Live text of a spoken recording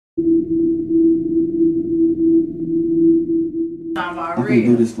I can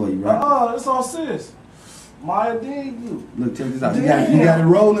do this for you, right? Oh, it's all sis. Maya dig you. Look, check this out. You got it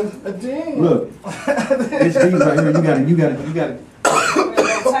rolling? A ding. Look. It's these right here. You got it.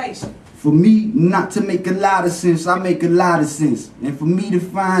 For me not to make a lot of sense, I make a lot of sense. And for me to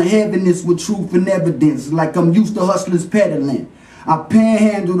find heaven is with truth and evidence. Like I'm used to hustlers peddling. I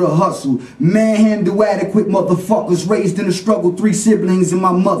panhandle the hustle, manhandle adequate motherfuckers raised in the struggle, 3 siblings and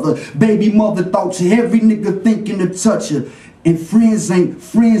my mother. Baby mother thought every nigga thinking to touch her. And friends ain't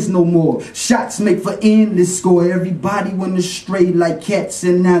friends no more. Shots make for endless score. Everybody went astray like cats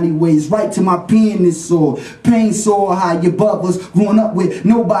in alleyways. Right to my pen is sore. Pain sore high above us. Growing up with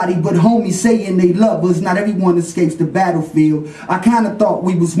nobody but homies saying they love us. Not everyone escapes the battlefield. I kinda thought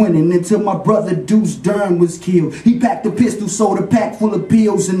we was winning until my brother Deuce Durham was killed. He packed a pistol, sold a pack full of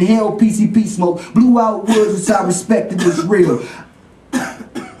pills, and held PCP smoke. Blew out words which I respected was real.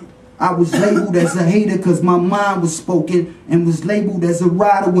 I was labeled as a hater cause my mind was spoken, and was labeled as a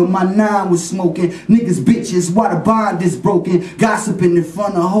rider when my 9 was smoking. Niggas bitches, why the bond is broken, gossiping in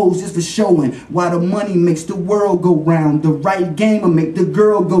front of hoes just for showing. Why the money makes the world go round, the right game will make the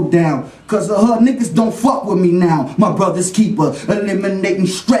girl go down. Cause of her, niggas don't fuck with me now. My brother's keeper, eliminating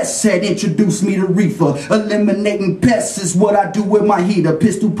stress had introduced me to reefer. Eliminating pests is what I do with my heater.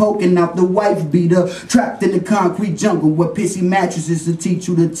 Pistol poking out the wife beater. Trapped in the concrete jungle where pissy mattresses to teach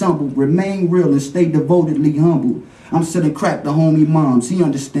you to tumble. Remain real and stay devotedly humble. I'm selling crack to homie moms, he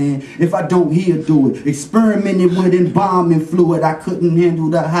understand. If I don't, he'll do it. Experimented with embalming fluid, I couldn't handle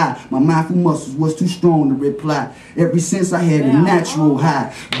the high. My mindful muscles was too strong to reply. Ever since I had a natural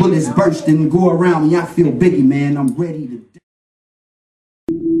high. Bullets bursting and go around me, I feel biggie, man. I'm ready to